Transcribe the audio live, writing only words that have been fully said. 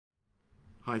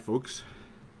Hi folks,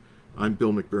 I'm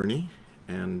Bill McBirnie,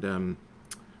 and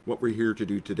what we're here to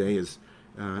do today is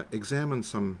examine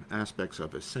some aspects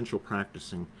of essential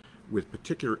practicing with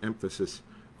particular emphasis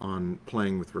on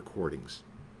playing with recordings.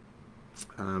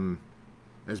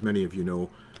 As many of you know,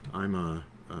 I'm a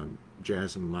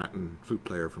jazz and Latin flute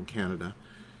player from Canada,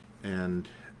 and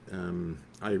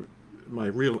my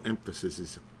real emphasis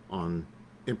is on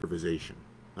improvisation.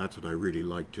 That's what I really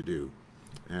like to do.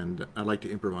 And I like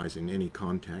to improvise in any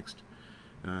context.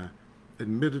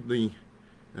 Admittedly,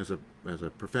 as a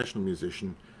professional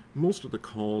musician, most of the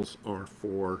calls are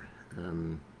for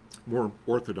more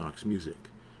orthodox music,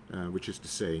 which is to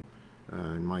say,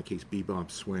 in my case,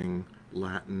 bebop, swing,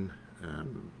 Latin,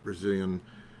 Brazilian,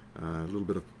 a little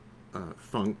bit of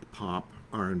funk, pop,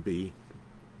 R&B.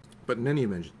 But in any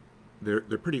event, they're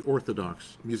pretty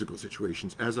orthodox musical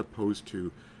situations as opposed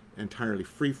to entirely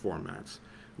free formats,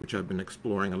 which I've been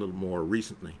exploring a little more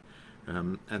recently.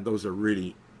 And those are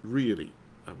really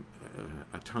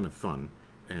a ton of fun,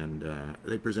 and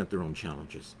they present their own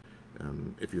challenges,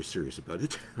 if you're serious about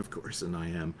it, of course, and I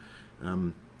am.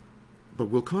 But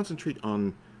we'll concentrate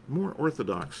on more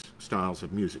orthodox styles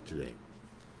of music today.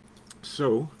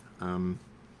 So,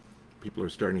 people are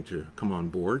starting to come on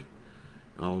board.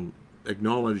 I'll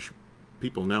acknowledge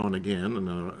people now and again,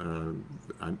 and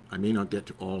I may not get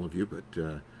to all of you,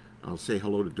 but I'll say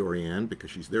hello to Dorianne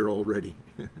because she's there already.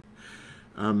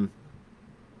 The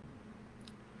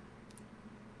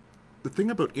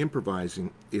thing about improvising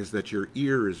is that your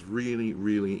ear is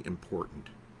really important.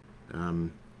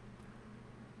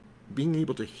 Being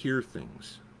able to hear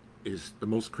things is the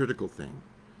most critical thing.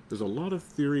 There's a lot of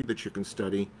theory that you can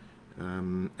study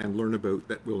and learn about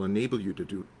that will enable you to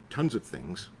do tons of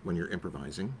things when you're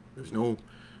improvising. There's no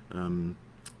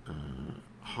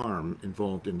harm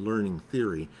involved in learning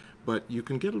theory, but you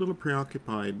can get a little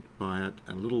preoccupied by it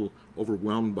and a little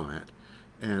overwhelmed by it.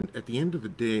 And at the end of the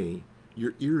day,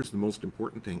 your ear is the most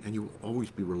important thing, and you will always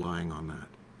be relying on that,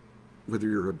 whether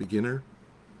you're a beginner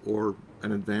or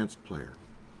an advanced player.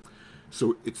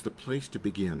 So it's the place to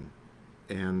begin.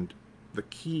 And the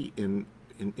key in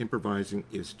improvising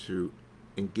is to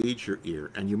engage your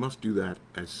ear, and you must do that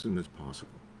as soon as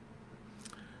possible.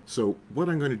 So what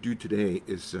I'm going to do today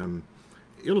is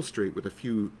illustrate with a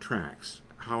few tracks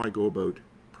how I go about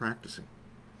practicing.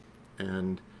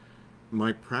 And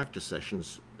my practice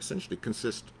sessions essentially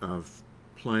consist of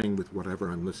playing with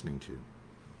whatever I'm listening to.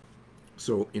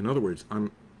 So in other words,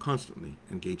 I'm constantly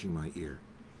engaging my ear.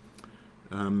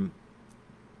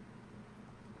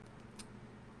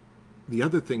 The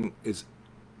other thing is,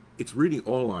 it's really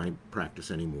all I practice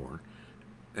anymore.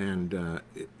 And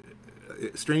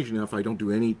strange enough, I don't do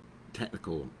any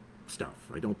technical stuff.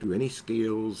 I don't do any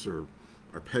scales or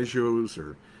arpeggios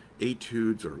or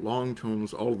etudes or long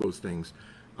tones, all of those things.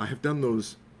 I have done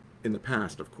those in the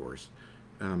past, of course,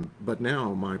 but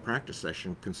now my practice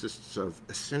session consists of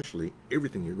essentially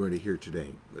everything you're going to hear today,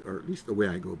 or at least the way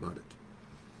I go about it.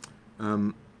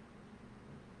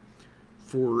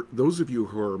 For those of you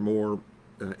who are more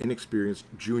inexperienced,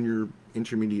 junior,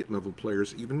 intermediate level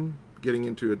players, even getting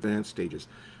into advanced stages,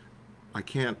 I'm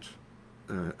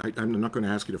not going to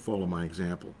ask you to follow my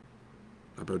example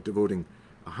about devoting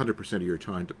 100% of your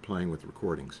time to playing with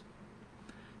recordings.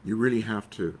 You really have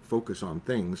to focus on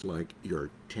things like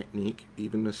your technique,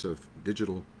 evenness of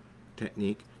digital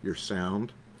technique, your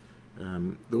sound.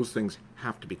 Those things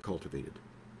have to be cultivated.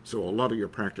 So a lot of your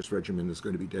practice regimen is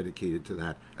going to be dedicated to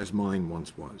that, as mine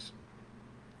once was.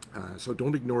 So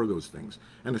don't ignore those things,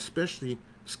 and especially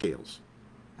scales.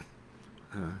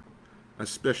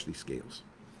 Especially scales.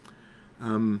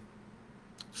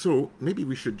 So maybe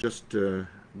we should just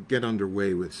get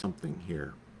underway with something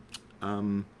here.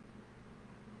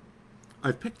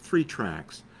 I've picked 3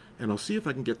 tracks, and I'll see if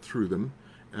I can get through them,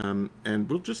 and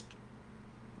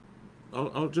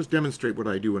I'll just demonstrate what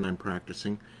I do when I'm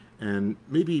practicing, and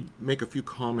maybe make a few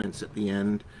comments at the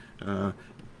end,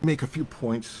 make a few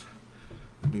points.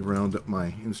 Let me round up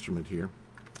my instrument here,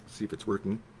 see if it's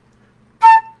working.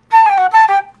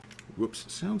 Whoops,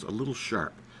 sounds a little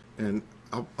sharp, and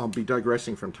I'll be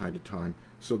digressing from time to time.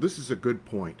 So this is a good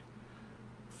point.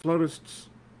 Flautists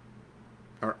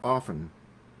are often,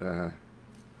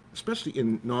 especially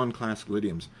in non-classical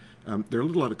idioms, they're a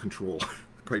little out of control,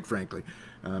 quite frankly.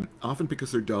 Often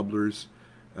because they're doublers,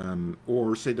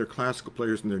 or say they're classical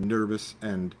players and they're nervous,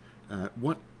 and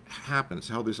what happens,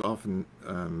 how this often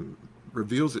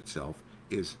reveals itself,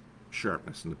 is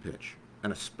sharpness in the pitch,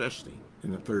 and especially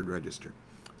in the 3rd register.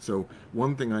 So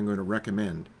one thing I'm going to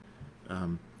recommend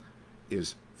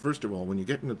is, first of all, when you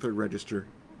get in the 3rd register,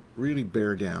 really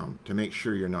bear down to make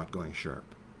sure you're not going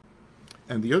sharp.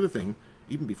 And the other thing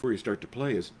even before you start to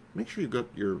play, is make sure you've got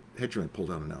your head joint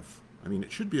pulled out enough. I mean,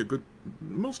 it should be a good,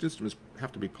 most instruments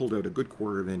have to be pulled out a good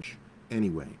 1/4 inch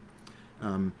anyway.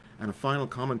 And a final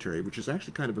commentary, which is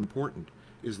actually kind of important,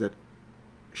 is that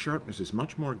sharpness is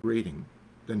much more grating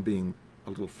than being a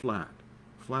little flat.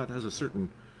 Flat has a certain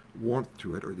warmth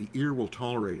to it, or the ear will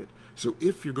tolerate it. So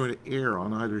if you're going to err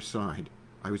on either side,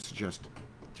 I would suggest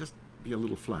just be a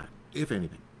little flat, if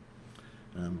anything.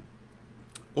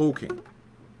 Okay,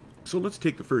 so let's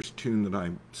take the first tune that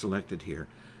I selected here,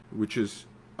 which is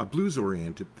a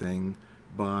blues-oriented thing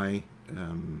by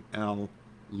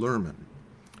LERMAN.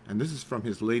 And this is from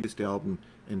his latest album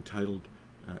entitled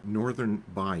Northern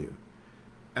Bayou.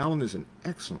 Alan is an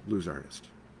excellent blues artist,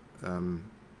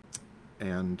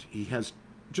 and he has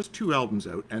just 2 albums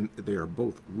out, and they are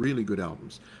both really good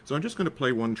albums. So I'm just going to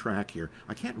play one track here.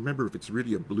 I can't remember if it's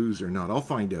really a blues or not. I'll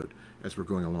find out as we're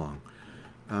going along.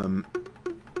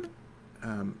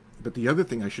 But the other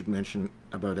thing I should mention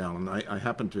about Alan, I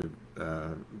happen to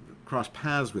cross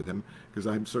paths with him because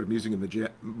I'm sort of moving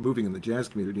in the jazz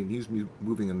community, and he's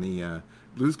moving in the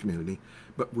blues community.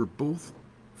 But we're both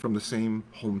from the same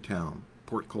hometown,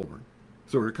 Port Colborne.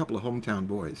 So we're a couple of hometown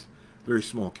boys. Very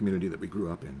small community that we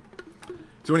grew up in.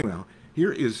 So anyhow,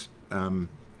 here is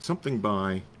something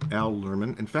by Al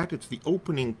Lerman. In fact, it's the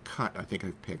opening cut I think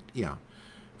I've picked. Yeah,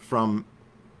 from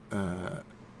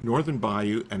Northern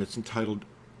Bayou, and it's entitled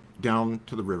Down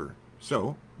to the River.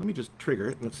 So let me just trigger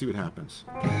it and let's see what happens.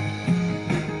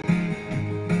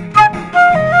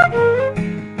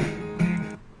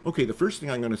 Okay, the first thing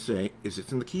I'm going to say is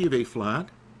it's in the key of A flat,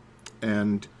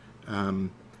 and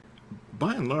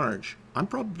by and large, I'm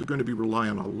probably going to be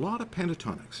relying on a lot of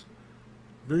pentatonics.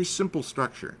 Very simple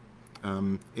structure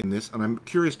in this, and I'm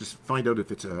curious to find out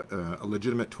if it's a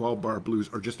legitimate 12-bar blues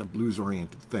or just a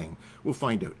blues-oriented thing. We'll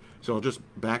find out. So I'll just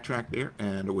backtrack there,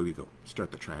 and away we go.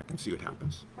 Start the track and see what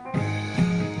happens.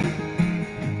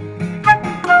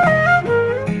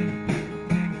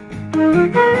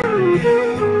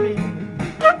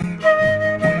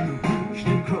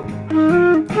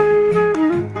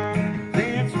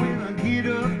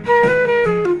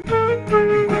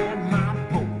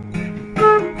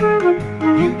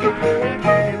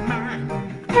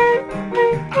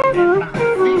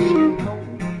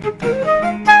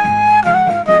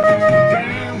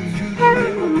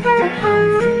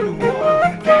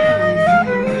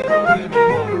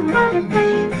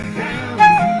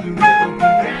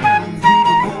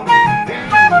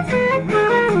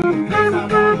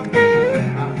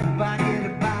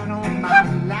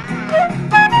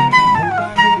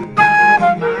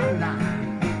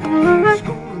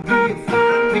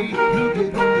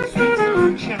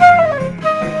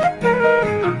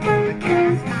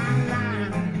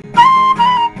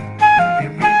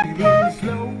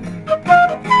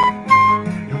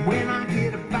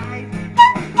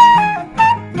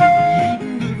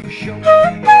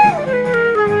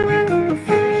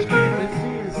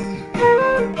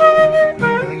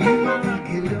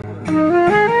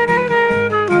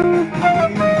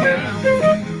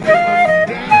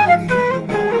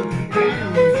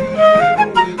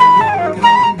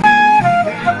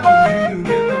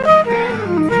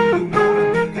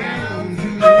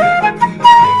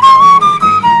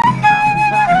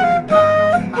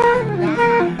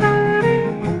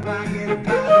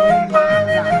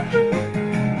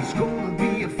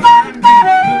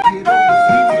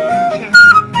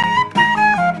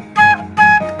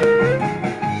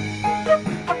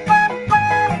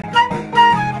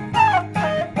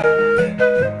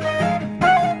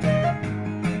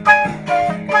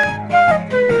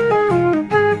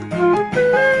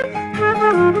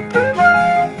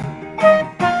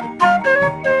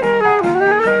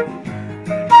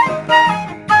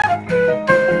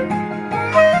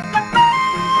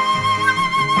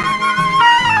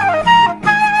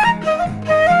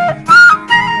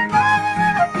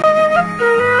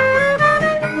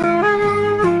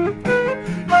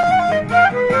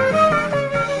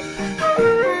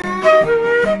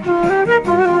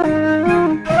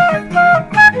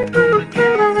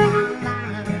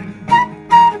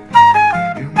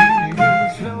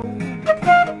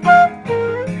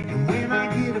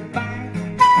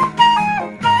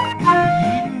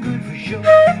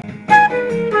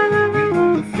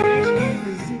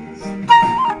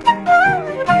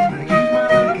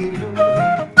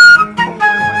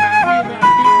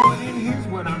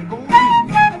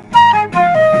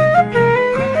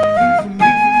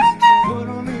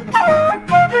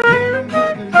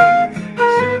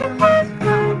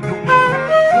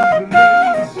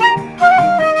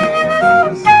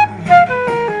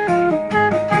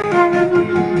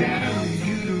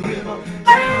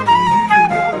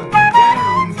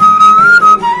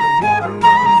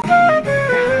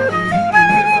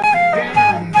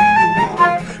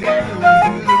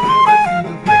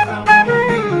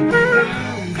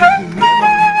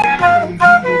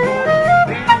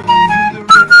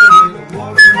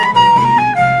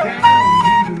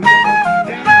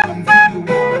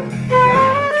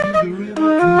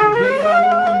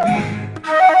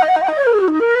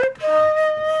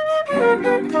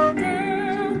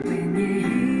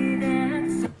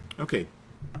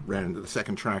 ran into the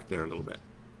second track there a little bit.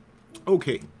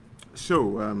 Okay,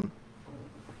 so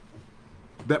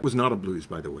that was not a blues,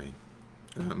 by the way.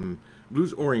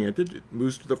 Blues oriented, it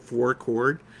moves to the 4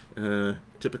 chord,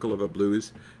 typical of a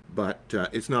blues, but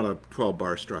it's not a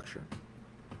 12-bar structure.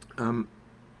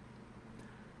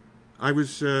 I was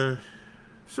sort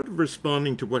of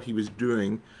responding to what he was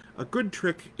doing. A good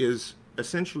trick is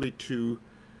essentially to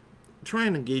try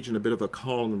and engage in a bit of a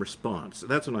call and response.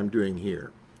 That's what I'm doing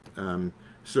here.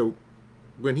 So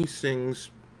when he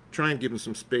sings, try and give him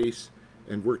some space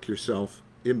and work yourself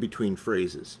in between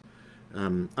phrases.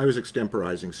 I was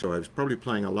extemporizing, so I was probably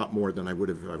playing a lot more than I would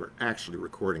have if I were actually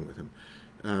recording with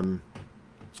him.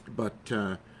 But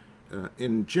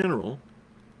in general,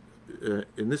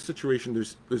 in this situation,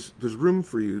 there's room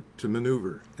for you to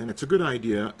maneuver, and it's a good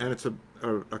idea, and it's a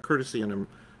courtesy and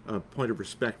a point of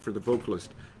respect for the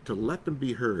vocalist to let them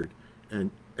be heard, and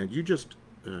you just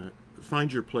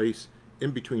find your place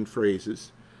in between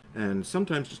phrases, and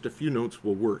sometimes just a few notes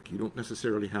will work. You don't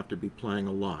necessarily have to be playing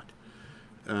a lot.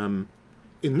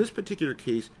 In this particular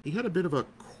case, he had a bit of a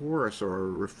chorus or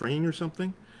a refrain or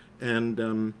something,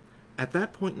 and at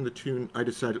that point in the tune, I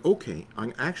decided, okay,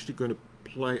 I'm actually going to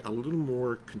play a little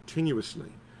more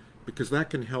continuously, because that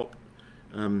can help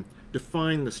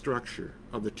define the structure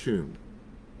of the tune.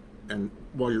 And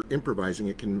while you're improvising,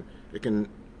 it can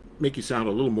make you sound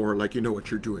a little more like you know what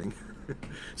you're doing.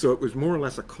 So it was more or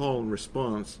less a call and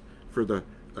response for the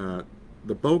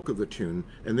bulk of the tune,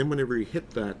 and then whenever you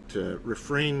hit that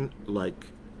refrain-like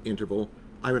interval,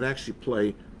 I would actually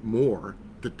play more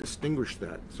to distinguish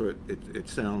that, so it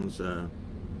sounds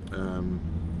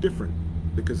different,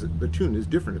 because the tune is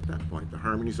different at that point. The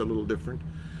harmony's a little different.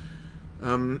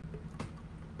 I'm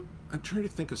trying to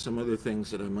think of some other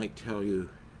things that I might tell you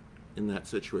in that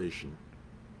situation.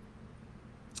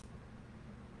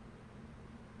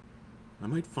 I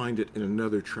might find it in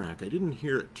another track. I didn't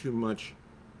hear it too much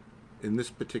in this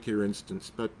particular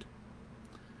instance, but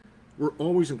we're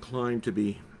always inclined to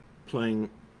be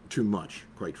playing too much,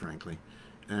 quite frankly.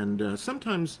 And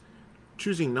sometimes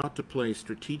choosing not to play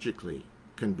strategically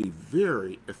can be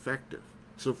very effective.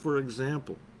 So for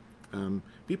example,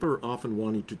 people are often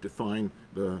wanting to define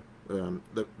the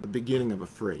beginning of a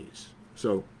phrase.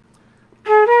 So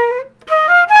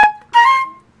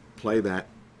play that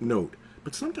note.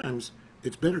 But sometimes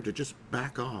it's better to just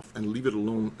back off and leave it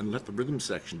alone and let the rhythm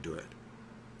section do it.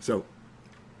 So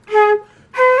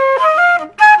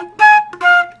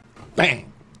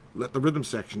bang! Let the rhythm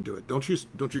section do it. Don't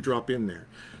you drop in there.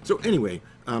 So anyway,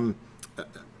 a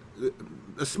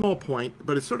small point,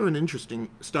 but it's sort of an interesting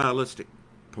stylistic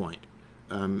point.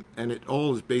 And it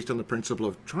all is based on the principle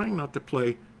of trying not to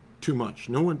play too much.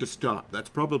 Know when to stop. That's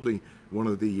probably one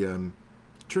of the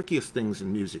trickiest things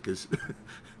in music, is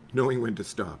knowing when to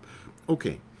stop.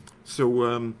 Okay, so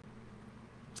let's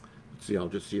see, I'll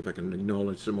just see if I can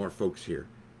acknowledge some more folks here.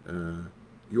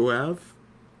 Yoav,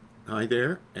 hi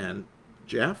there, and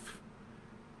Jeff,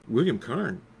 William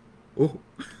Karn. Oh,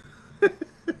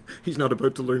 he's not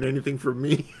about to learn anything from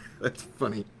me. That's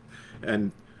funny.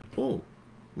 And, oh,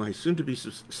 my soon-to-be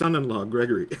son-in-law,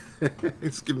 Gregory.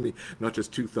 It's giving me not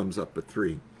just 2 thumbs up, but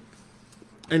 3.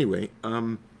 Anyway,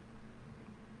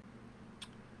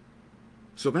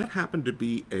 so that happened to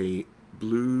be a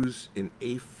blues in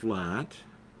A flat,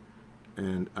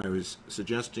 and I was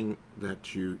suggesting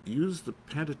that you use the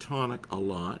pentatonic a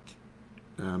lot,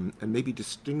 and maybe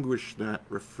distinguish that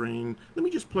refrain. Let me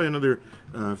just play another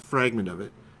fragment of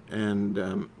it, and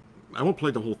I won't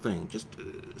play the whole thing. Just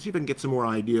see if I can get some more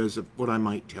ideas of what I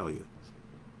might tell you.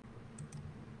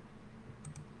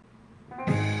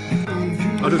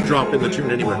 I'll just drop in the tune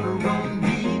anyway.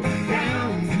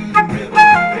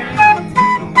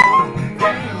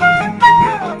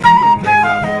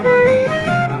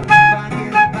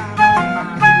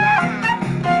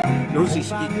 Notice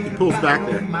he pulls back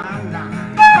there.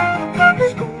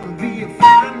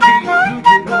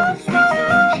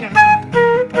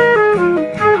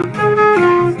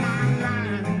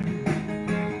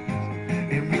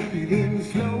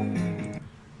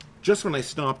 Just when I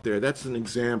stop there, that's an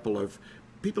example of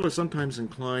people are sometimes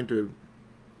inclined to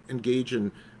engage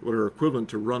in what are equivalent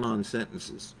to run-on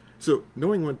sentences. So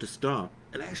knowing when to stop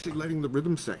and actually letting the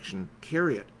rhythm section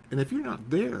carry it. And if you're not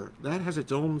there, that has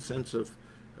its own sense of,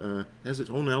 has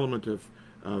its own element of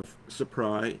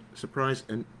surprise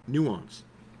and nuance.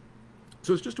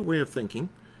 So it's just a way of thinking.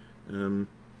 One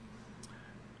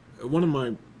of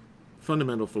my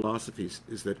fundamental philosophies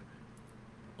is that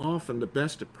often the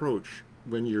best approach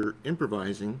when you're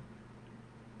improvising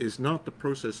is not the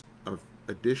process of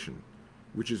addition,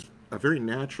 which is a very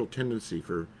natural tendency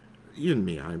for even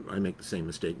me. I make the same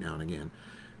mistake now and again.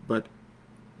 But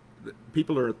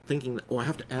people are thinking that, oh, I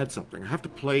have to add something. I have to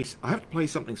play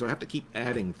something, so I have to keep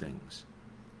adding things.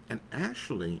 And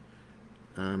actually,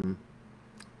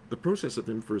 the process of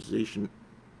improvisation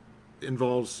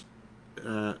involves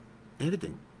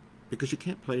editing, because you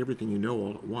can't play everything you know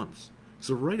all at once.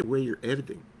 So right away you're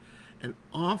editing. And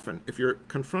often, if you're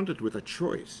confronted with a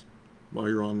choice while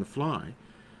you're on the fly,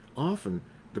 often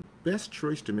the best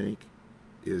choice to make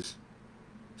is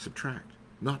subtract,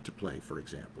 not to play, for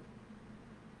example.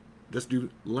 Just do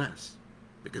less,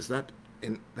 because that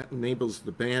enables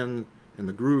the band and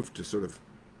the groove to sort of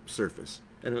surface.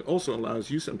 And it also allows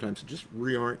you sometimes to just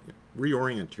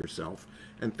reorient yourself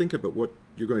and think about what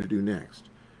you're going to do next.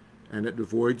 And it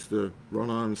avoids the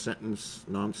run-on sentence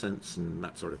nonsense and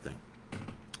that sort of thing.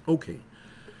 Okay.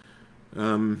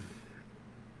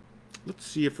 Let's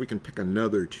see if we can pick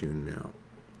another tune now.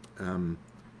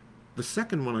 The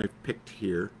second one I've picked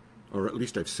here, or at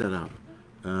least I've set up,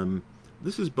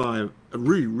 this is by a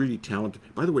really, really talented...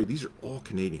 By the way, these are all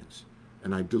Canadians.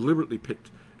 And I deliberately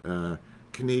picked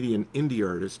Canadian indie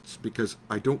artists because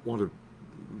I don't want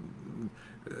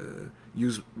to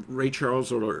use Ray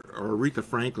Charles or Aretha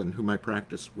Franklin, whom I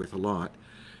practice with a lot,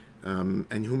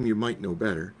 and whom you might know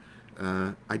better.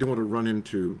 I don't want to run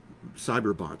into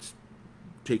cyberbots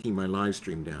taking my live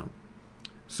stream down.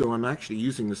 So I'm actually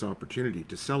using this opportunity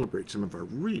to celebrate some of our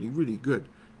really, really good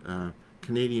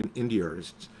Canadian indie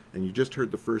artists. And you just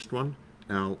heard the first one,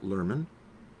 LERMAN,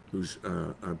 who's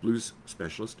a blues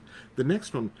specialist. The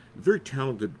next one, very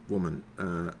talented woman,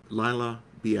 LIALA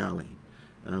BIALI.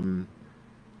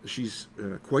 She's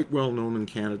quite well known in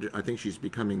Canada. I think she's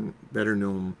becoming better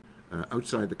known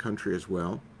outside the country as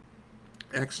well.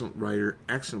 Excellent writer,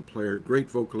 excellent player, great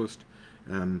vocalist.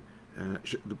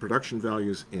 The production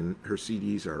values in her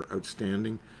CDs are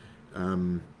outstanding.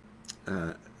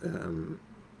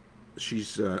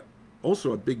 She's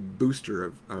also a big booster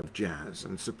of jazz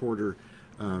and supporter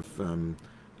of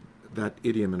that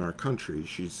idiom in our country.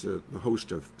 She's the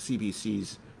host of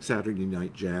CBC's Saturday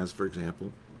Night Jazz, for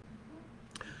example.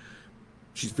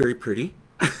 She's very pretty.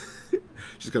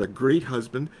 She's got a great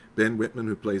husband, Ben Whitman,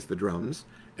 who plays the drums,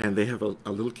 and they have a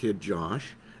little kid,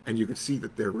 Josh, and you can see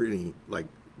that they're really like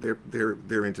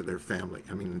they're into their family.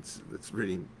 I mean, it's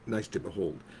really nice to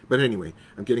behold. But anyway,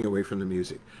 I'm getting away from the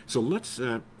music. So let's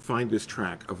find this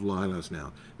track of Lila's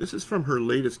now. This is from her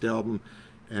latest album,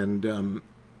 and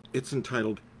it's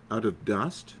entitled Out of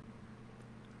Dust.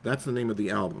 That's the name of the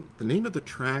album. The name of the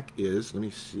track is, let me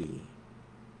see.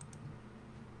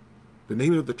 The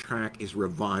name of the track is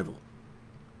Revival.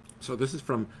 So this is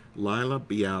from LIALA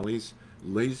BIALI's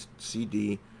latest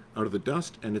CD, Out of the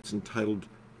Dust, and it's entitled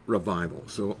Revival.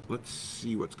 So let's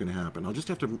see what's going to happen. I'll just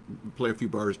have to play a few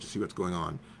bars to see what's going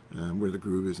on, where the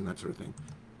groove is and that sort of thing.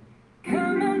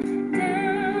 Come on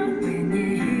down when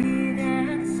you hear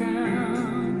that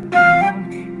sound.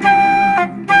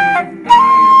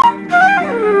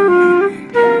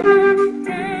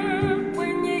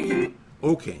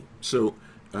 Okay, so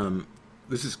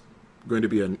this is going to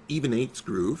be an even eighths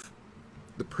groove.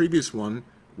 The previous one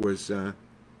was kind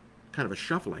of a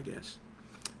shuffle, I guess.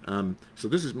 So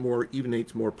this is more even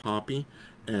eighths, more poppy,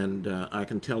 and I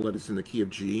can tell that it's in the key of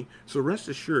G. So rest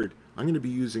assured, I'm going to be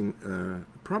using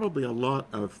probably a lot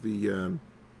of the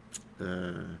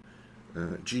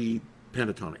G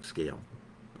pentatonic scale,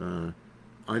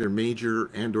 either major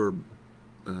and or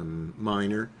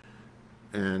minor.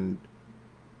 And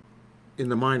in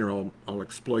the minor, I'll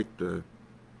exploit the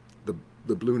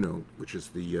blue note, which is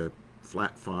the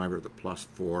flat 5 or the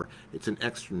 +4. It's an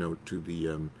extra note to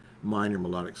the minor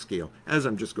melodic scale. As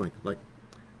I'm just going, like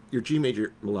your G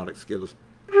major melodic scale is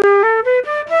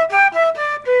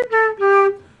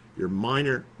your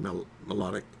minor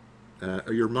melodic,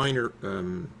 or your minor,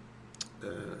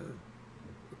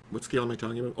 what scale am I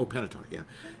talking about? Oh, pentatonic, yeah.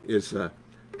 Is, and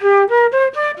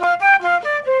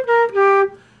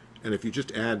if you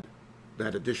just add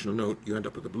that additional note, you end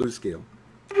up with a blues scale.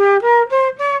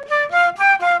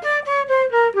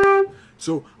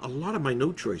 So a lot of my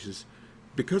note choices,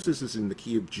 because this is in the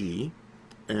key of G,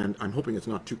 and I'm hoping it's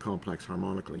not too complex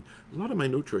harmonically, a lot of my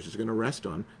note choices are going to rest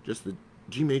on just the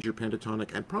G major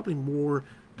pentatonic, and probably more,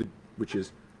 which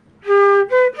is,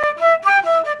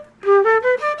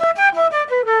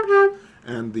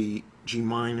 and the G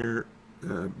minor,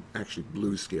 actually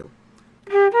blues scale.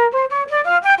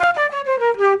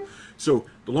 So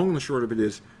the long and the short of it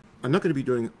is, I'm not going to be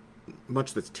doing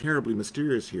much that's terribly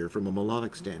mysterious here from a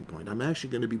melodic standpoint. I'm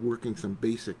actually going to be working some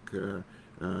basic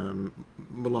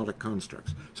melodic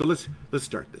constructs. So let's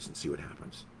start this and see what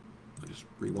happens. I'll just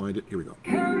rewind it. Here we go.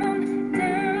 Have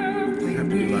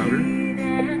to be louder.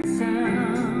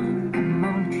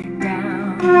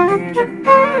 Turn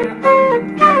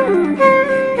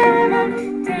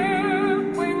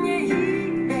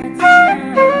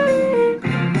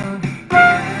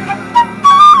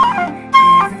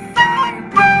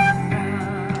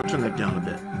that down a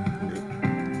bit.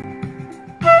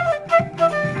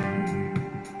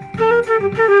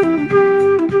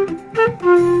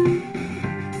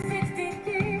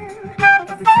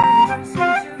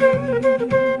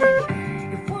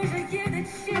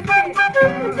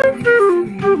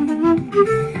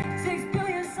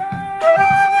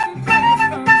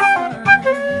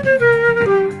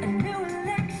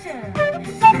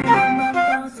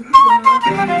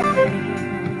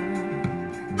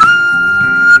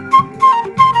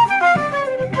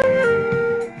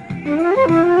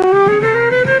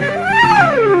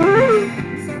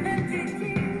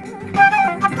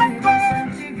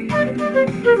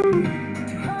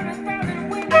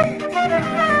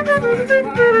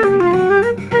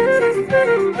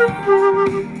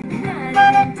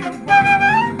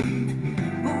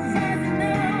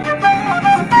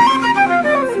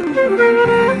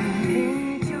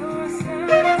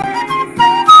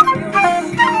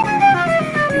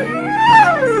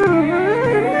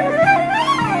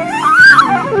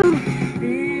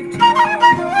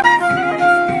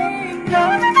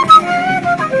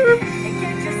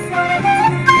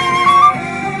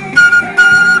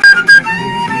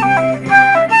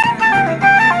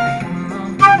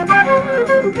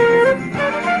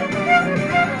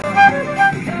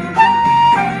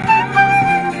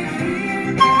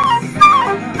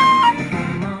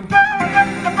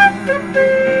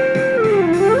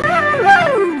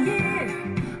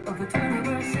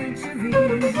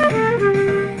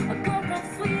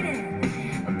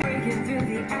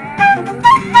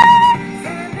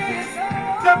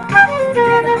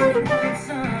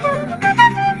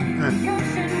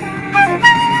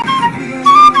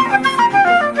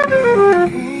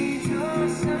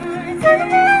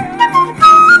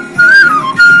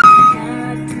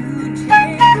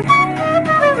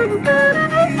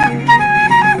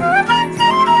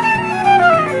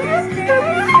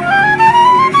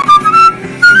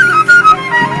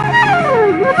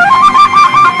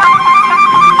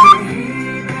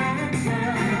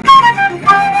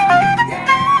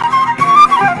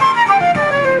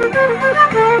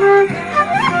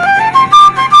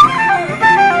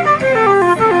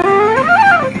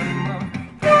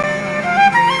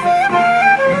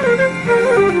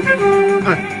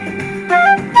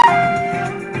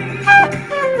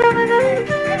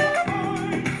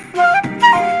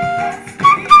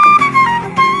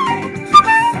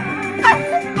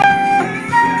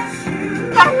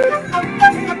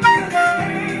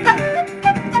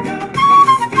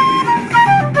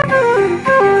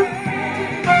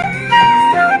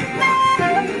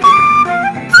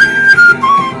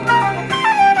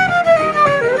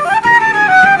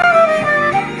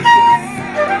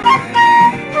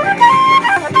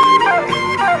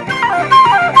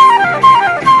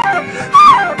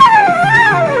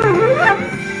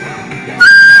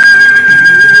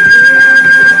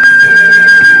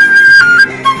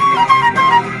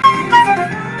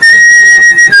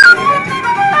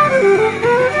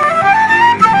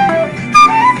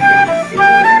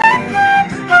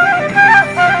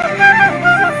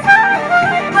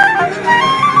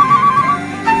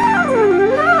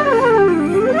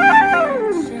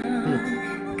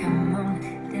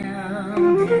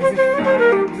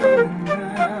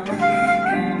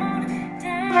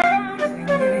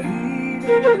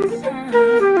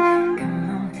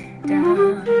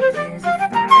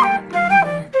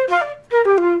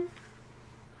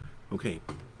 Okay,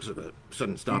 so the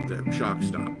sudden stop there, shock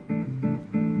stop.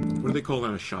 What do they call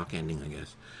that? A shock ending, I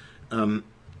guess.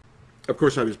 Of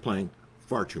course, I was playing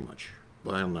far too much,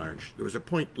 by and large. There was a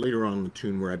point later on in the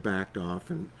tune where I backed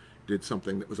off and did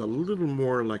something that was a little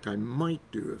more like I might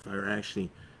do if I were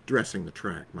actually dressing the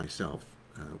track myself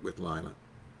with LIALA.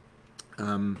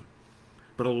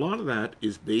 But a lot of that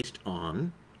is based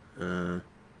on the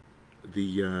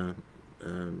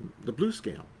blues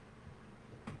scale.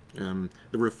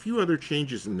 There were a few other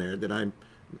changes in there that I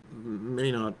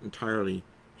may not entirely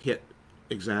hit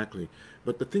exactly,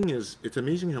 but the thing is, it's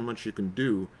amazing how much you can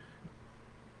do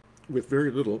with very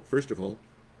little, first of all,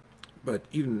 but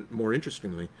even more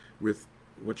interestingly, with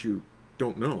what you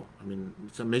don't know. I mean,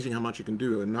 it's amazing how much you can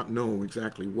do and not know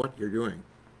exactly what you're doing.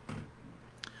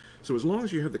 So as long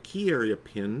as you have the key area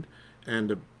pinned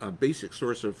and a basic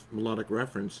source of melodic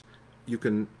reference, you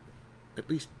can at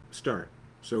least start.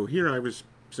 So here I was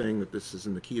saying that this is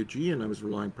in the key of G, and I was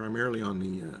relying primarily on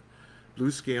the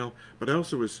blues scale, but I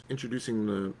also was introducing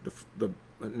the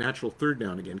natural third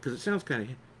down again, because it sounds kind of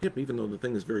hip, even though the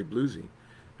thing is very bluesy.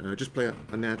 just play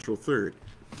a natural third.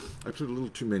 I put a little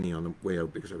too many on the way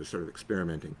out because I was sort of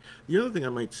experimenting. The other thing I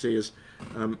might say is,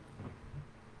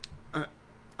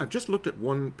 I've just looked at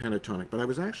one pentatonic, but I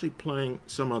was actually playing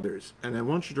some others, and I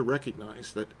want you to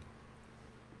recognize that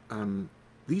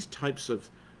these types of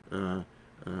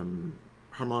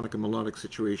harmonic and melodic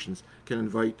situations can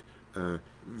invite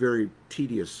very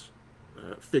tedious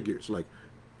figures. Like,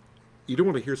 you don't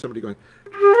want to hear somebody going,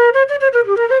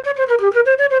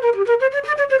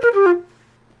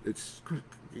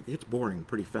 it's boring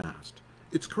pretty fast.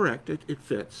 It's correct, it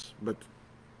fits, but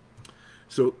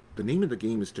so the name of the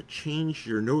game is to change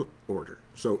your note order.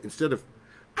 So instead of,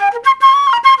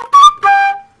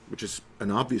 which is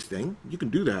an obvious thing, you can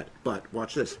do that, but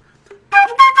watch this.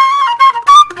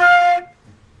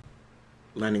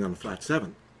 Landing on the flat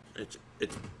 7. It's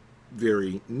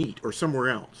very neat, or somewhere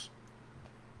else.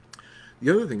 The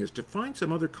other thing is to find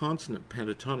some other consonant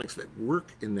pentatonics that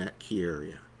work in that key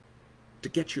area to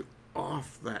get you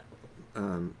off that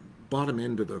bottom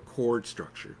end of the chord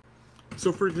structure.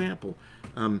 So for example,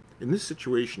 in this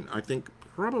situation, I think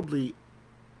probably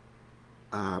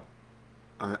a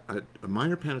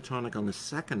minor pentatonic on the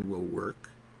 2nd will work.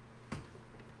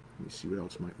 Let me see what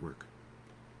else might work.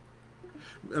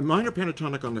 A minor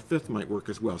pentatonic on the 5th might work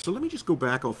as well. So let me just go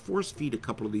back. I'll force feed a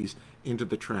couple of these into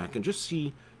the track and just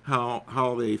see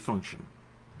how they function.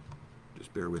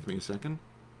 Just bear with me a second.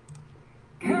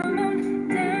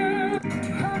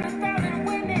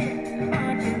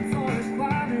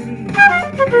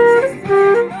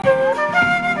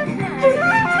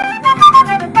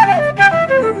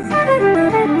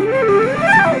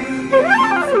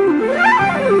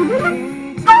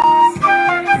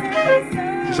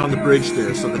 She's on the bridge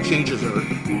there, so the changes are.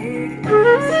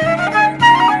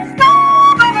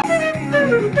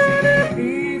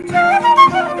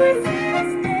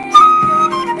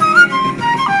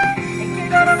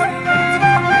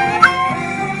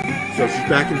 So she's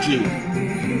back in G.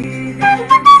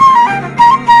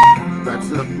 That's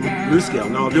the blues scale.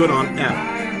 Now I'll do it on F.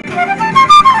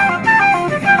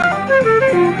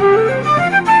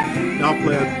 Now I'll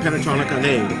play a pentatonic on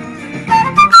A.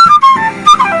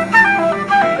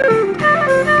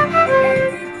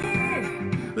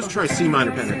 Let's try C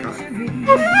minor pentatonic.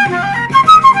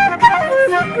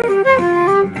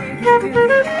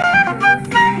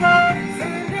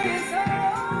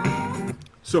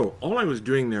 So all I was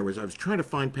doing there was I was trying to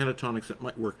find pentatonics that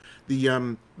might work.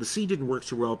 The C didn't work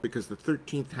so well because the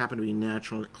 13th happened to be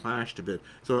natural and it clashed a bit.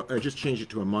 So I just changed it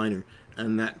to a minor,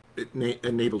 and that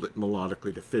enabled it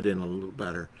melodically to fit in a little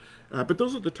better. But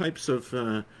those are the types of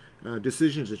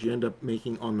decisions that you end up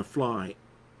making on the fly.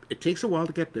 It takes a while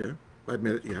to get there. I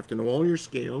admit it. You have to know all your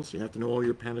scales. You have to know all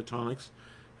your pentatonics.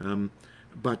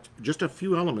 But just a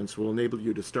few elements will enable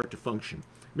you to start to function.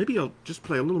 Maybe I'll just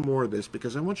play a little more of this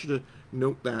because I want you to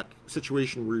note that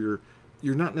situation where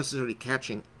you're not necessarily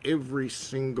catching every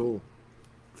single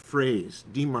phrase,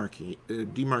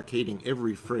 demarcating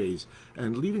every phrase,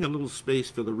 and leaving a little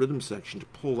space for the rhythm section to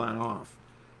pull that off.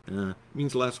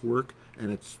 Means less work,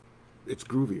 and it's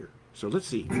groovier. So let's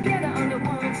see. Together under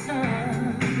one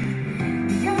sun.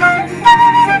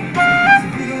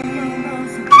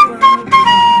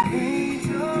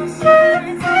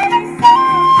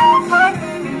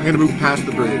 I'm going to move past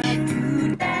the bridge.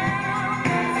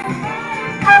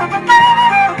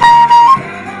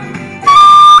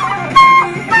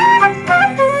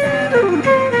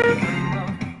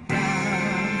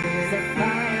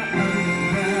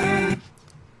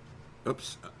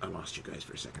 Oops, I lost you guys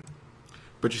for a second.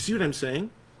 But you see what I'm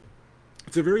saying?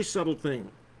 It's a very subtle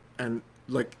thing. And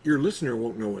like, your listener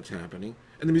won't know what's happening,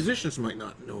 and the musicians might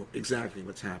not know exactly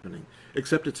what's happening,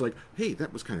 except it's like, hey,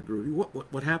 that was kind of groovy.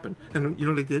 What happened? And you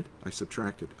know what I did? I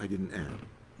subtracted. I didn't add.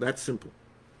 That's simple.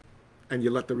 And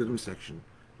you let the rhythm section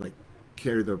like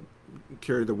carry the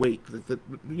weight. That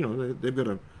you know, they've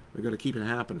got to keep it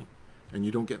happening, and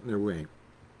you don't get in their way.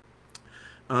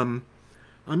 I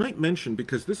might mention,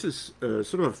 because this is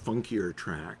sort of a funkier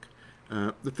track,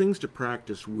 the things to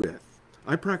practice with.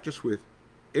 I practice with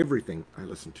everything I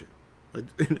listen to.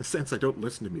 In a sense, I don't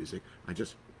listen to music. I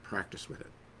just practice with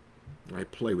it. I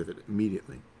play with it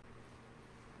immediately.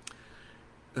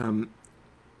 The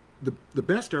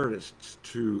best artists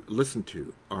to listen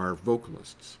to are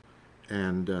vocalists,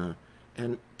 and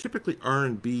typically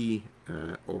R&B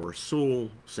or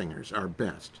soul singers are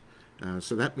best.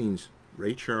 So that means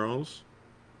Ray Charles,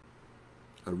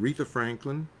 Aretha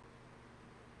Franklin,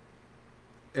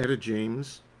 Etta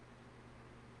James,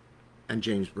 and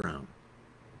James Brown.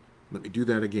 Let me do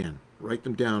that again. Write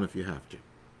them down if you have to.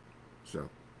 So,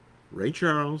 Ray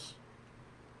Charles,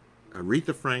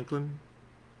 Aretha Franklin,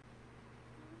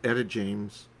 Etta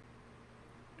James,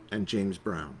 and James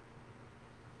Brown.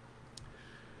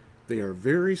 They are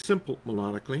very simple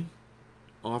melodically.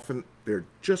 Often they're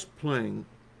just playing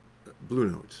blue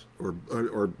notes or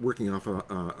working off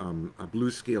a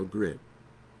blues scale grid.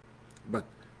 But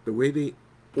the way they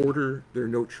order their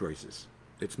note choices,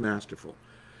 it's masterful.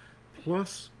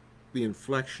 Plus the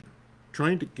inflection,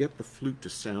 trying to get the flute to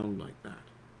sound like that.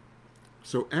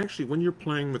 So actually, when you're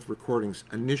playing with recordings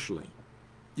initially,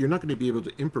 you're not going to be able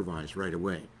to improvise right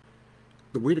away.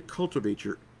 The way to cultivate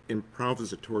your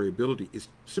improvisatory ability is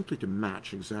simply to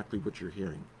match exactly what you're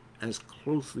hearing as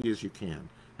closely as you can.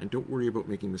 And don't worry about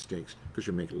making mistakes, because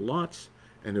you'll make lots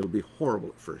and it'll be horrible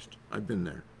at first. I've been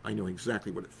there. I know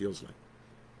exactly what it feels like.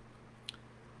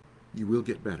 You will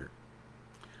get better.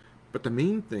 But the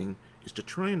main thing is to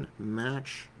try and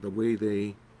match the way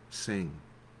they sing.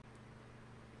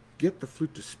 Get the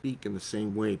flute to speak in the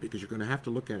same way, because you're going to have to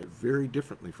look at it very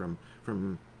differently from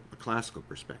a classical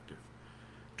perspective.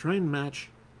 Try and match,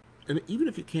 and even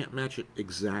if you can't match it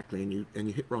exactly and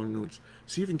you hit wrong notes,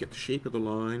 see if you can get the shape of the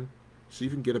line, see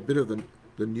if you can get a bit of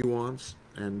the nuance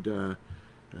and the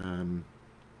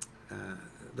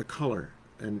color,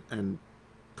 and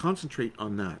concentrate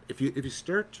on that. If you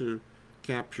start to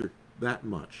capture that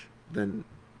much, then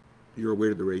you're away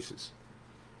to the races.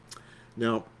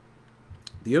 Now,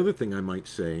 the other thing I might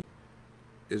say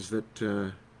is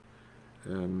that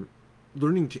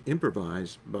learning to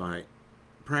improvise by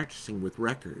practicing with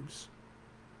records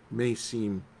may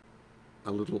seem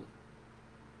a little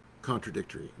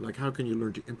contradictory. Like, how can you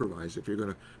learn to improvise if you're going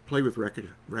to play with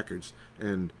records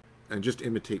and just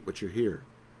imitate what you hear,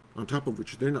 on top of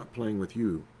which they're not playing with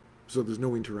you, so there's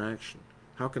no interaction?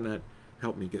 How can that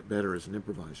help me get better as an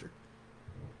improviser?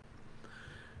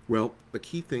 Well, the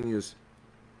key thing is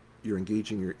you're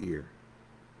engaging your ear.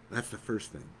 That's the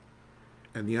first thing.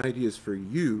 And the idea is for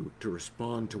you to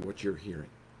respond to what you're hearing.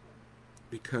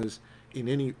 Because in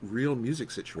any real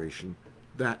music situation,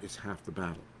 that is half the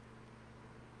battle.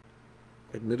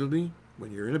 Admittedly,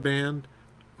 when you're in a band,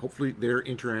 hopefully they're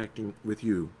interacting with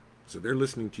you. So they're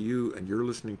listening to you and you're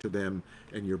listening to them,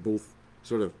 and you're both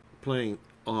sort of playing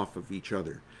off of each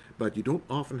other. But you don't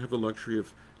often have the luxury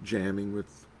of jamming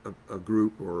with a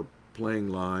group or playing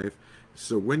live.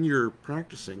 So when you're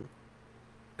practicing,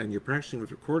 and you're practicing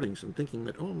with recordings and thinking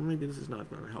that, oh, maybe this is not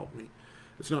going to help me,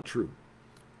 it's not true.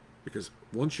 Because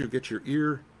once you get your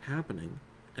ear happening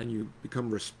and you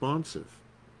become responsive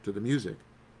to the music,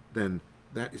 then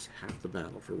that is half the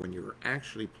battle for when you're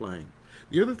actually playing.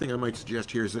 The other thing I might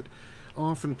suggest here is that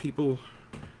often people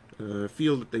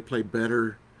feel that they play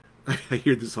better. I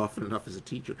hear this often enough as a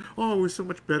teacher. Oh, it was so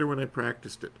much better when I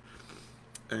practiced it.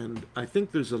 And I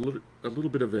think there's a little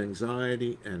bit of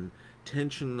anxiety and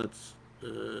tension that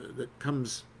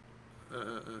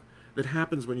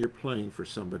happens when you're playing for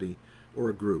somebody or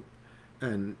a group.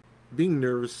 And being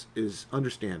nervous is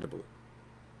understandable.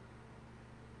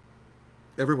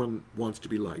 Everyone wants to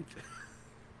be liked.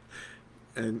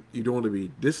 And you don't want to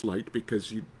be disliked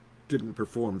because you didn't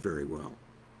perform very well.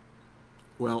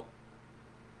 Well,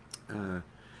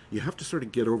 you have to sort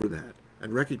of get over that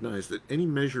and recognize that any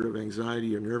measure of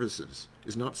anxiety or nervousness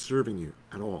is not serving you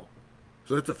at all.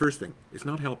 So that's the first thing. It's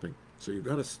not helping. So you've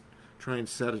got to try and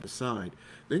set it aside.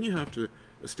 Then you have to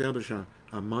establish a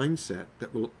mindset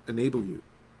that will enable you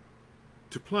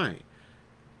to play.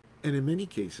 And in many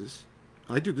cases,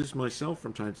 I do this myself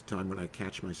from time to time when I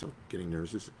catch myself getting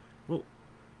nervous. Well,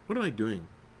 what am I doing?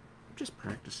 I'm just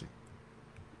practicing.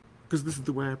 Because this is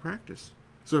the way I practice.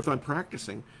 So if I'm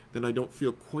practicing, then I don't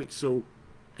feel quite so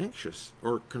anxious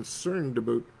or concerned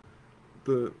about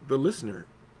the listener,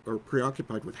 or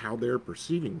preoccupied with how they're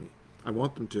perceiving me. I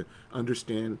want them to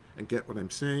understand and get what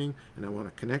I'm saying, and I want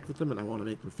to connect with them, and I want to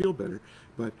make them feel better.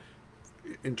 But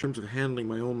in terms of handling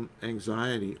my own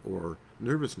anxiety or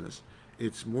nervousness,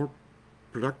 it's more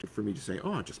productive for me to say,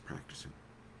 oh, I'm just practicing.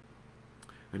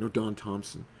 I know Don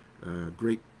Thompson,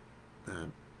 great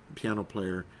piano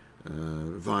player,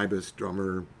 vibist,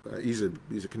 drummer. He's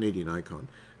a Canadian icon.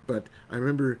 But I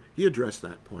remember he addressed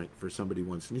that point for somebody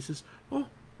once, and he says, oh,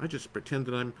 I just pretend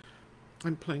that I'm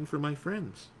playing for my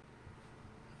friends.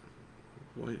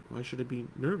 Why should I be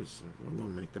nervous? I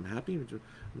want to make them happy.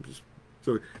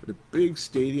 So at a big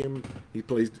stadium, he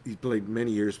played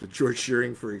many years with George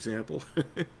Shearing, for example.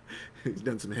 He's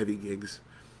done some heavy gigs.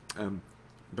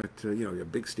 But you know, a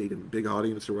big stadium, big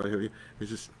audience, or what have you.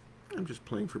 I'm just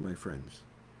playing for my friends.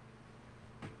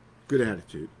 Good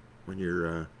attitude when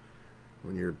you're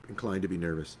inclined to be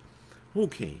nervous.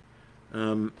 Okay,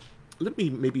 let me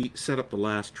maybe set up the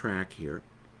last track here.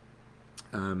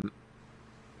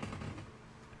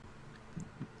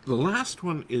 The last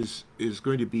one is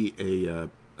going to be a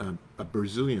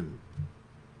Brazilian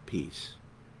piece.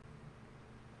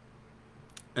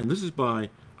 And this is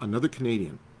by another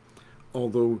Canadian,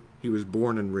 although he was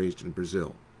born and raised in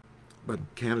Brazil. But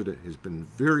Canada has been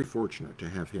very fortunate to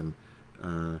have him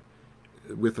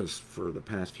with us for the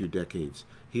past few decades.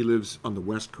 He lives on the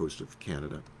west coast of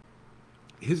Canada.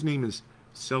 His name is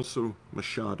CELSO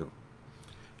Machado,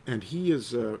 and he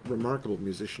is a remarkable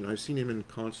musician. I've seen him in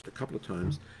concert a couple of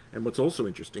times, and what's also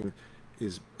interesting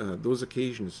is those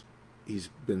occasions he's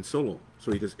been solo,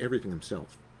 so he does everything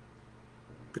himself.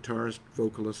 Guitarist,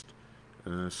 vocalist,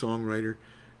 songwriter,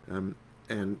 and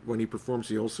when he performs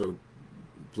he also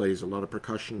plays a lot of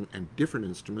percussion and different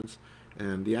instruments,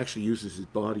 and he actually uses his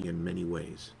body in many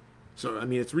ways. So, I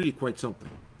mean, it's really quite something.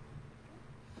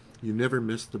 You never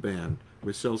miss the band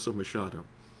with CELSO Machado.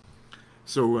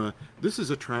 So this is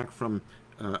a track from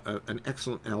an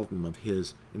excellent album of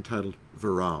his entitled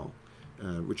Varal,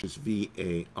 which is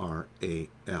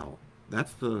V-A-R-A-L.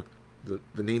 That's the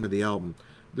name of the album.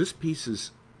 This piece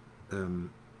is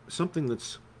something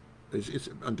it's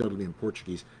undoubtedly in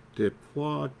Portuguese,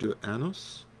 Depois de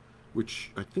Anos,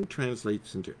 which I think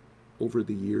translates into over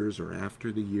the years or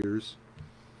after the years.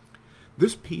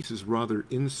 This piece is rather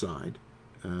inside.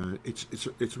 It's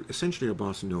essentially a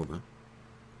bossa nova.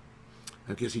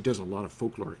 I guess he does a lot of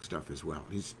folkloric stuff as well.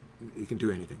 He can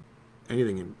do anything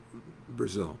in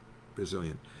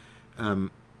Brazilian.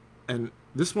 And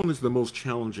this one is the most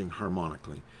challenging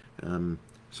harmonically.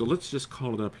 So let's just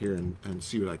call it up here and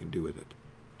see what I can do with it.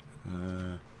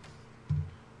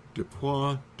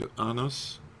 Depois de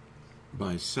Anos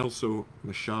by CELSO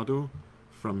Machado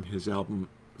from his album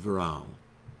Varal.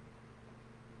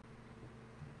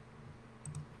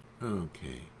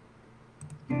 Okay.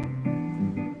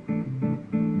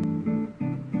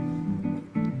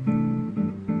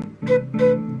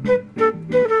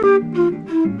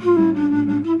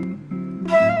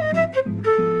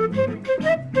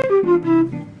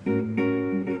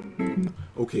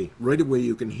 Okay, right away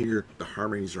you can hear the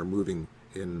harmonies are moving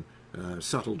in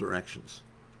subtle directions.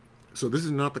 So this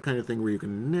is not the kind of thing where you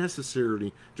can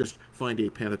necessarily just find a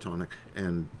pentatonic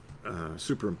and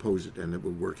superimpose it and it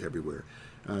will work everywhere.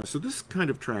 So this kind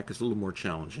of track is a little more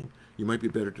challenging. You might be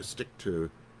better to stick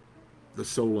to the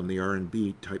soul and the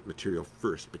R&B type material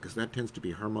first, because that tends to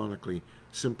be harmonically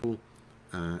simple,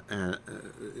 the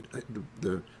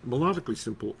melodically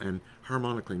simple and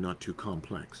harmonically not too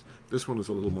complex. This one is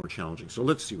a little more challenging, so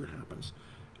let's see what happens.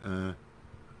 I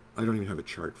don't even have a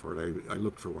chart for it. I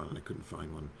looked for one and I couldn't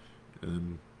find one.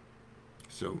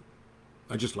 So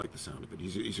I just like the sound of it.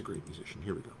 He's a great musician.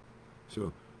 Here we go.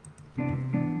 So.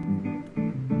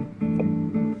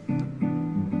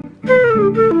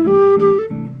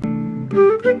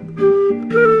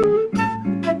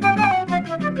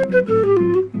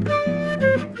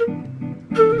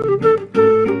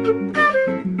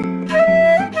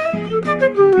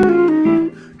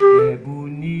 É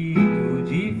bonito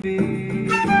de ver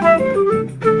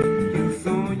que o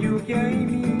sonho que há em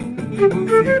mim e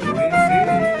você florescer,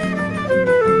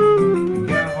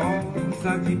 que a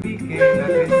rosa de pequena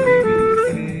cresceu.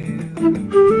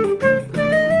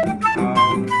 Ao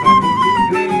sabor do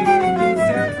vento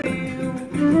se abriu,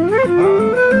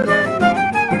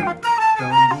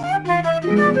 tão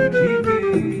bonito de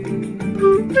ver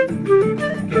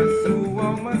que a sua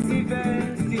alma se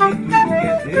veste de tudo que é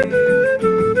Deus,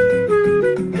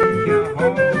 que a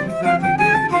rosa de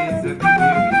beleza que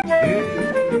eu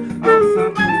ao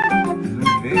sabor do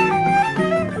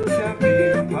vento se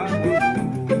abriu para o amor.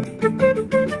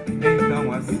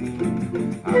 Então assim,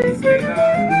 a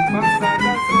esperar passar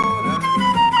das horas,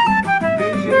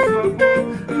 veja sua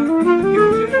boca que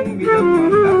hoje é um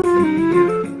da fantasia.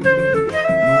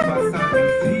 No passar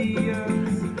dos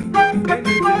dias,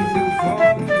 penetrar seus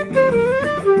olhos,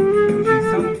 hoje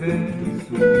são versos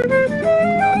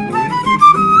da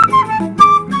poesia.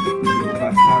 No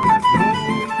passar das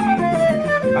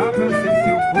noites, abracei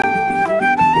seu corpo,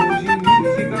 hoje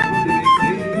música por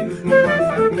desejos. No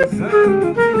passar dos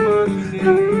anos, imaginei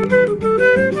suas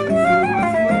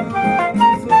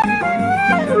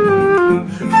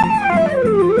mãos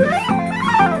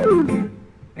sobre mim.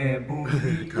 É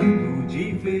bonito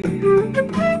de ver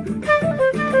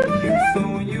que o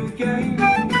sonho que há em mim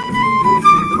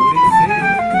você florescer,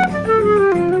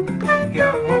 que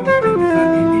a rosa de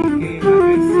pequena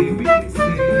cresceu e cresceu.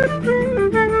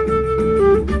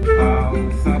 Ao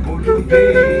sabor do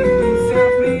vento se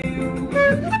abriu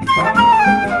para o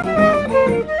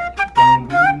amor, tão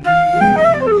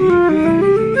bonito de ver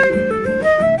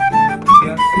que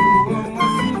a sua alma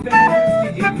se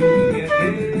veste de tudo que é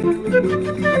Deus,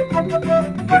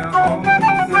 que a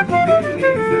rosa de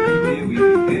beleza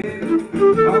viveu e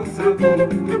viveu ao sabor do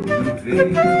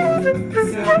vento.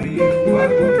 se abriu a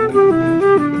amor.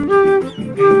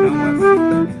 Então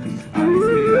assim, a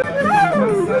esperar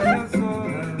passar as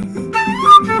horas, senti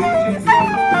sua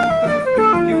boca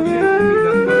que eu germe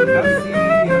da fantasia.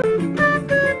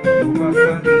 No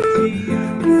passar dos dias,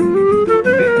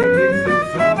 peguei seus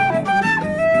olhos,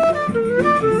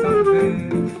 que são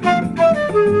versos da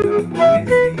poesia.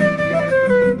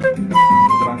 No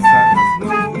passar das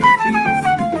noites,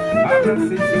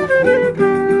 abracei seu corpo,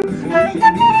 hoje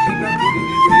me chega por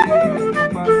desejos. No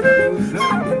passar dos anos, suas mãos me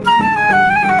chamam da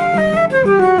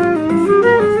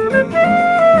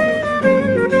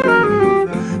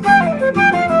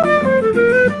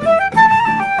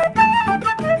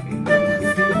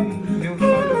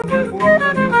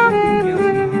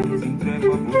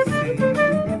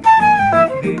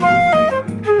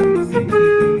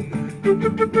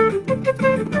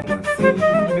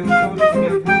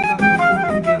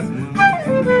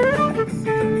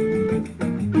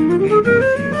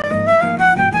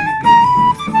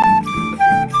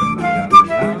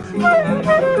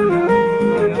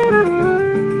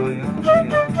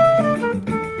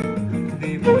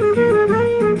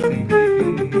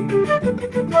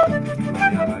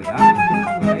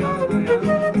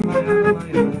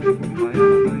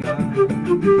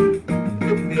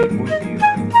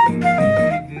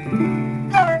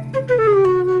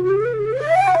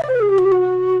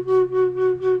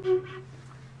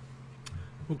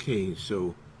Okay,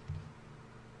 so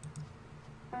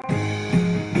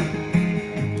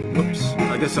whoops,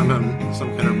 I guess I'm on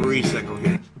some kind of recycle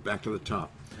here. Back to the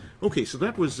top. Okay, so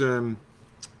that was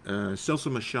CELSO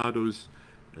Machado's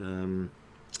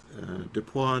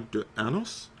Depois De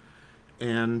Anos,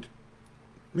 and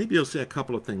maybe I'll say a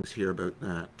couple of things here about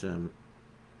that.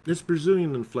 It's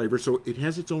Brazilian in flavor, so it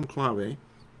has its own clave.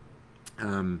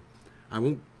 I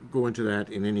won't go into that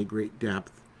in any great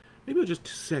depth. Maybe I'll just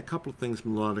say a couple of things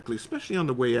melodically, especially on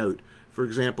the way out. For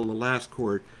example, the last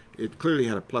chord, it clearly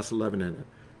had a +11 in it.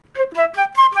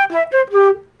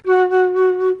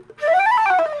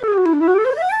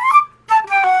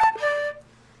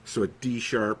 So a D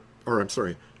sharp, or I'm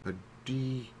sorry, a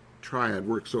D triad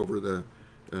works over the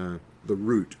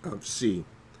root of C.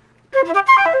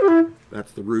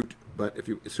 That's the root, but if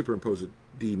you superimpose a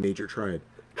D major triad,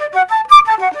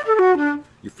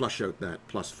 you flush out that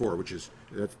 +4, which is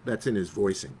that's in his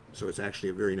voicing, so it's actually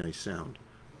a very nice sound.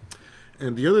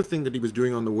 And the other thing that he was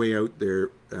doing on the way out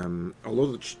there,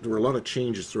 although there were a lot of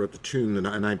changes throughout the tune,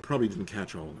 and I probably didn't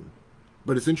catch all of them,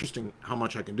 but it's interesting how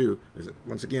much I can do,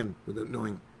 once again, without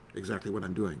knowing exactly what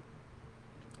I'm doing.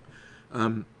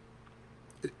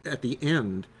 At the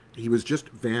end, he was just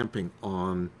vamping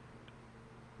on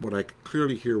what I could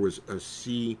clearly hear was a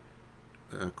C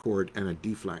chord and a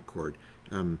D flat chord,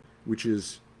 which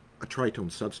is a tritone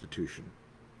substitution.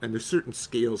 And there's certain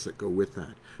scales that go with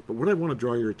that. But what I want to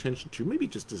draw your attention to, maybe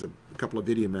just as a couple of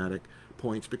idiomatic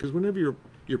points, because whenever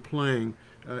you're playing,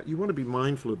 you want to be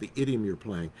mindful of the idiom you're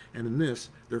playing. And in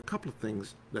this, there are a couple of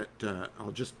things that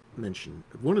I'll just mention.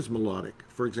 One is melodic.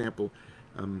 For example,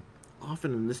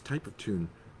 often in this type of tune,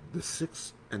 the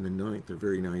 6th and the 9th are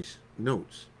very nice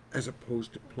notes, as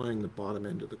opposed to playing the bottom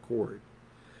end of the chord.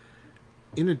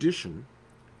 In addition,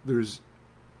 there's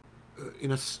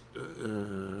the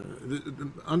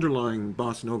underlying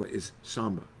bossa nova is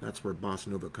samba. That's where bossa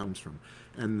nova comes from,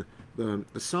 and the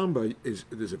samba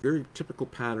there's a very typical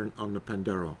pattern on the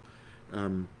pandero,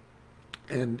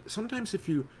 and sometimes if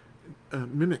you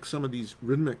mimic some of these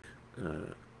rhythmic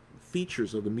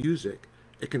features of the music,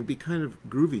 it can be kind of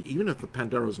groovy, even if the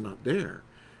pandero is not there.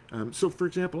 So, for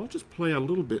example, I'll just play a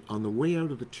little bit on the way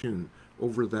out of the tune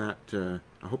over that.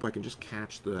 I hope I can just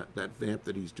catch that vamp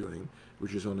that he's doing,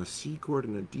 which is on a C chord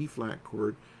and a D flat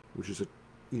chord, which is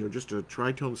just a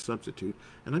tritone substitute.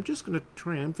 And I'm just going to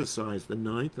try and emphasize the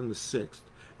 9th and the 6th,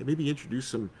 and maybe introduce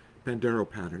some pandero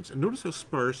patterns. And notice how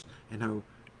sparse and how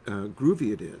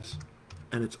groovy it is,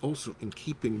 and it's also in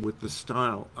keeping with the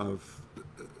style of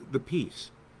the piece.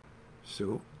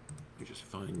 So let me just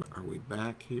find our way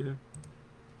back here.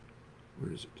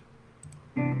 Where is it?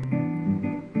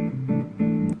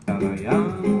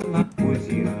 LIALA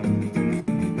poesia.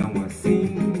 Então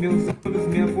assim, meus olhos,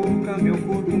 minha boca, meu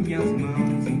corpo, minhas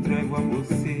mãos entrego a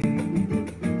você.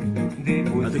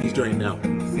 Depois I think he's doing it now.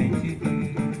 sem te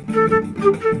ver.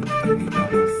 Então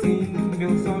assim,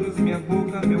 meus olhos, minha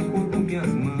boca, meu corpo, minhas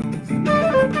mãos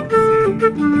entrego a você.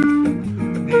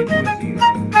 Depois de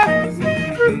anos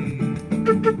sem te ver.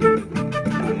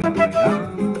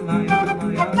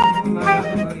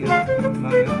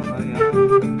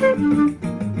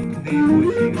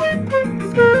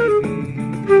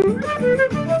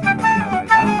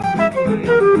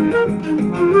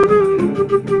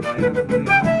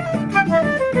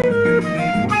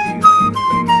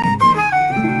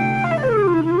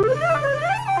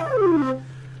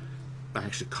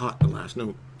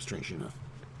 note, strangely enough.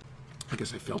 I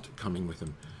guess I felt it coming with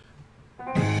him.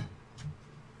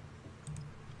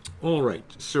 All right,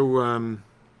 so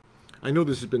I know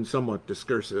this has been somewhat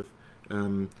discursive,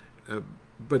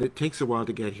 but it takes a while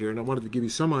to get here, and I wanted to give you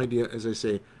some idea, as I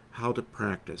say, how to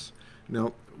practice.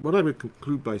 Now, what I would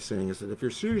conclude by saying is that if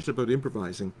you're serious about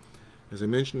improvising, as I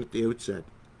mentioned at the outset,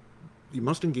 you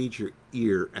must engage your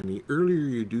ear, and the earlier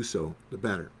you do so, the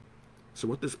better. So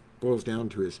what this boils down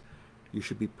to is you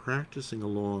should be practicing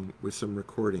along with some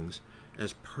recordings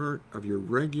as part of your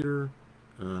regular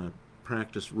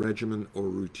practice regimen or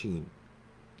routine.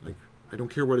 Like, I don't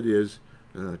care what it is,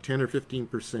 10 or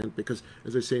 15%, because,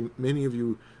 as I say, many of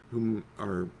you who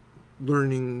are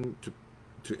learning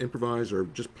to improvise or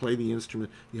just play the instrument,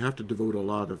 you have to devote a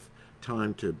lot of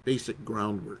time to basic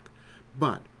groundwork.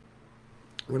 But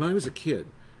when I was a kid,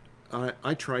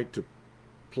 I tried to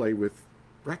play with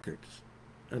records,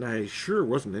 and I sure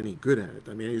wasn't any good at it.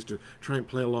 I mean, I used to try and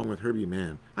play along with Herbie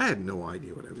Mann. I had no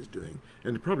idea what I was doing,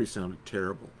 and it probably sounded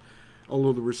terrible.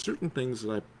 Although there were certain things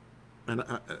that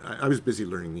I was busy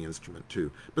learning the instrument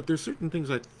too, but there's certain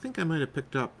things I think I might have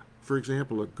picked up. For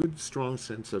example, a good strong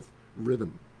sense of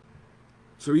rhythm.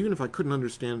 So even if I couldn't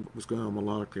understand what was going on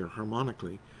melodically or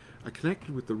harmonically, I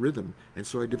connected with the rhythm, and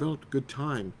so I developed good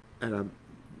time at a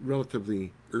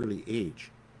relatively early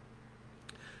age.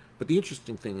 But the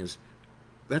interesting thing is,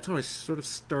 that's how I sort of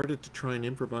started to try and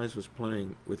improvise, was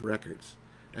playing with records.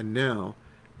 And now,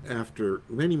 after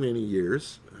many, many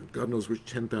years, God knows which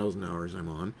 10,000 hours I'm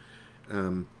on,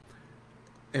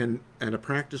 and a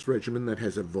practice regimen that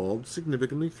has evolved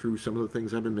significantly through some of the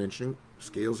things I've been mentioning,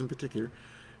 scales in particular,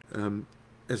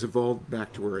 has evolved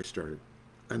back to where I started.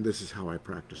 And this is how I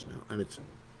practice now. And it's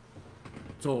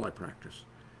all I practice.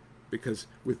 Because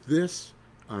with this,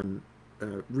 I'm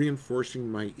reinforcing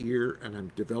my ear, and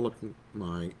I'm developing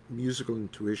my musical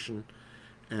intuition,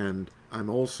 and I'm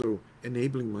also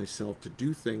enabling myself to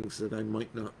do things that I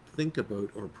might not think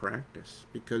about or practice,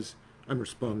 because I'm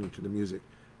responding to the music,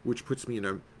 which puts me in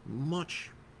a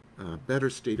much better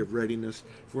state of readiness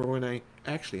for when I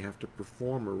actually have to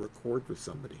perform or record with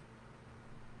somebody.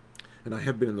 And I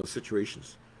have been in those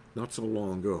situations not so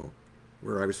long ago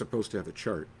where I was supposed to have a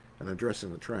chart and I'm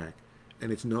dressing the track,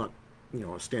 and it's not,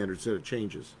 a standard set of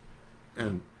changes,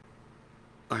 and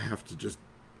I have to just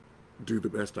do the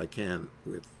best I can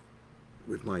with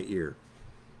my ear.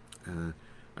 I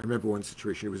remember one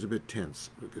situation, it was a bit tense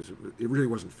because it really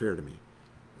wasn't fair to me.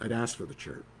 I'd asked for the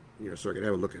chart, so I could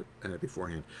have a look at it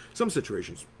beforehand. Some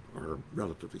situations are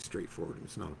relatively straightforward and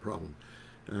it's not a problem.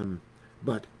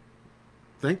 But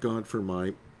thank God for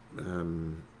my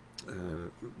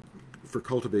for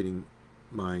cultivating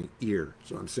my ear.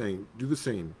 So I'm saying, do the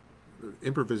same.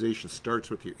 Improvisation starts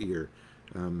with your ear.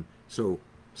 So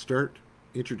start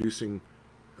introducing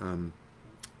a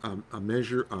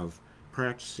measure of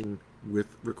practicing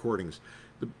with recordings.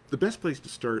 The best place to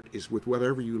start is with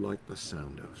whatever you like the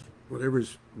sound of, whatever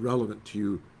is relevant to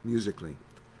you musically.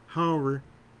 However,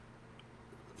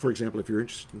 for example, if you're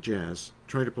interested in jazz,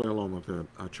 trying to play along with a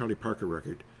Charlie Parker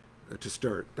record to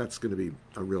start, that's going to be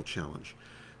a real challenge.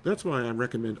 That's why I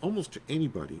recommend almost to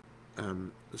anybody.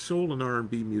 Soul and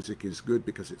R&B music is good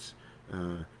because it's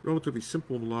relatively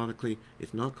simple melodically,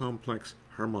 it's not complex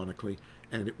harmonically,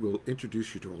 and it will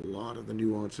introduce you to a lot of the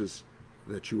nuances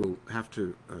that you will have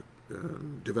to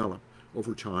develop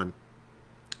over time.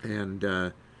 And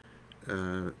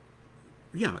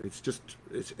yeah, it's just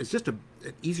an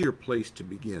easier place to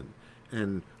begin.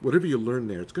 And whatever you learn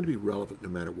there, it's going to be relevant no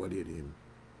matter what idiom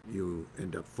you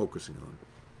end up focusing on.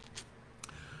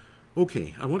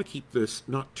 Okay, I want to keep this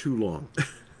not too long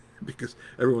because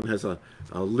everyone has a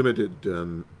limited,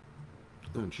 oh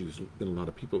gee, there's been a lot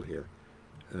of people here.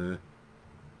 I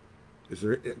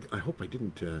hope I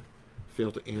didn't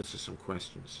fail to answer some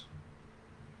questions.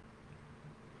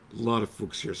 A lot of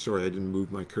folks here. Sorry, I didn't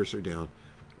move my cursor down.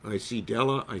 I see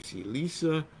Della, I see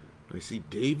Lisa, I see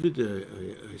David,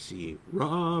 I see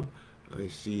Rob, I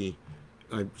see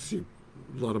a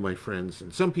lot of my friends,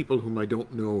 and some people whom I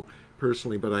don't know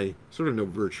personally, but I sort of know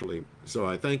virtually. So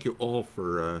I thank you all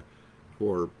for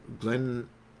Glenn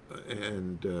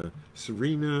and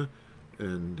Serena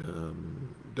and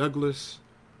Douglas.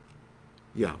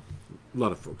 Yeah, a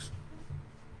lot of folks.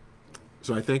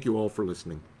 So I thank you all for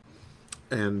listening.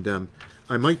 And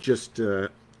I might just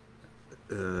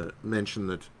mention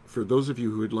that for those of you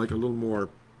who would like a little more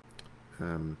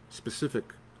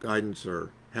specific guidance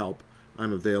or help,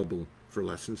 I'm available for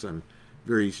lessons. I'm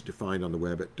very easy to find on the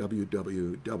web at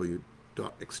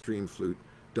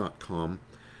www.extremeflute.com.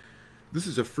 This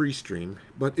is a free stream,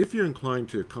 but if you're inclined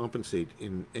to compensate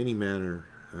in any manner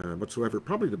whatsoever,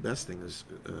 probably the best thing is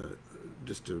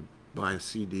just to buy a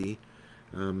CD.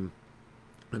 And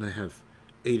I have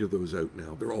 8 of those out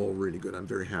now. They're all really good. I'm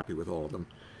very happy with all of them.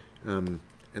 And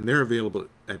they're available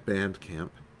at Bandcamp.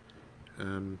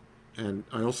 And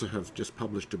I also have just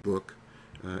published a book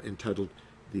entitled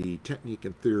The Technique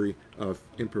and Theory of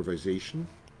Improvisation.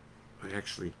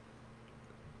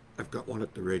 I've got one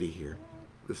at the ready here.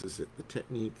 This is it, The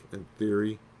Technique and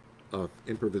Theory of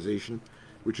Improvisation,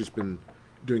 which has been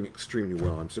doing extremely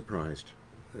well. I'm surprised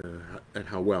at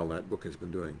how well that book has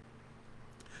been doing.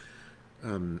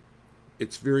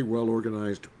 It's very well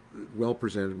organized, well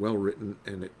presented, well written,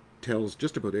 and it tells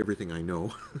just about everything I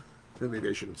know. Maybe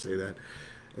I shouldn't say that.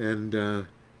 And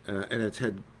it's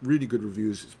had really good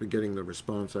reviews. It's been getting the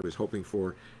response I was hoping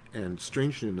for, and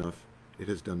strangely enough, it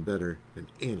has done better than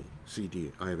any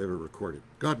CD I have ever recorded.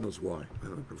 God knows why.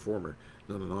 I'm a performer,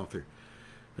 not an author.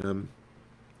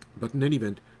 But in any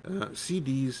event,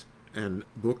 CDs and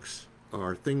books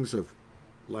are things of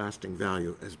lasting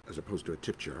value as opposed to a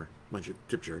tip jar. Mind you,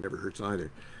 tip jar never hurts either.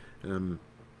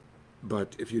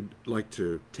 But if you'd like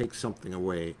to take something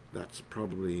away, that's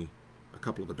probably a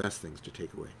couple of the best things to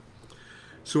take away.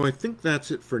 So I think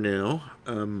that's it for now.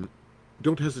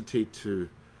 Don't hesitate to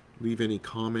leave any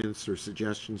comments or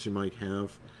suggestions you might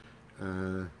have.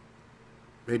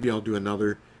 Maybe I'll do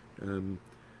another.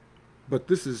 But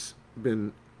this has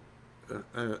been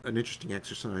an interesting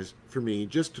exercise for me,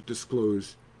 just to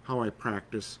disclose how I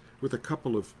practice with a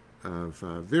couple of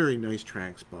very nice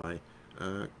tracks by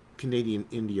Canadian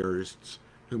indie artists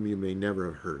whom you may never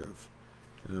have heard of.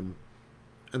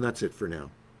 And that's it for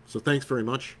now. So thanks very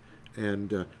much,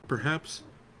 and perhaps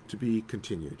to be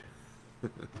continued.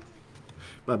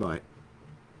 Bye-bye.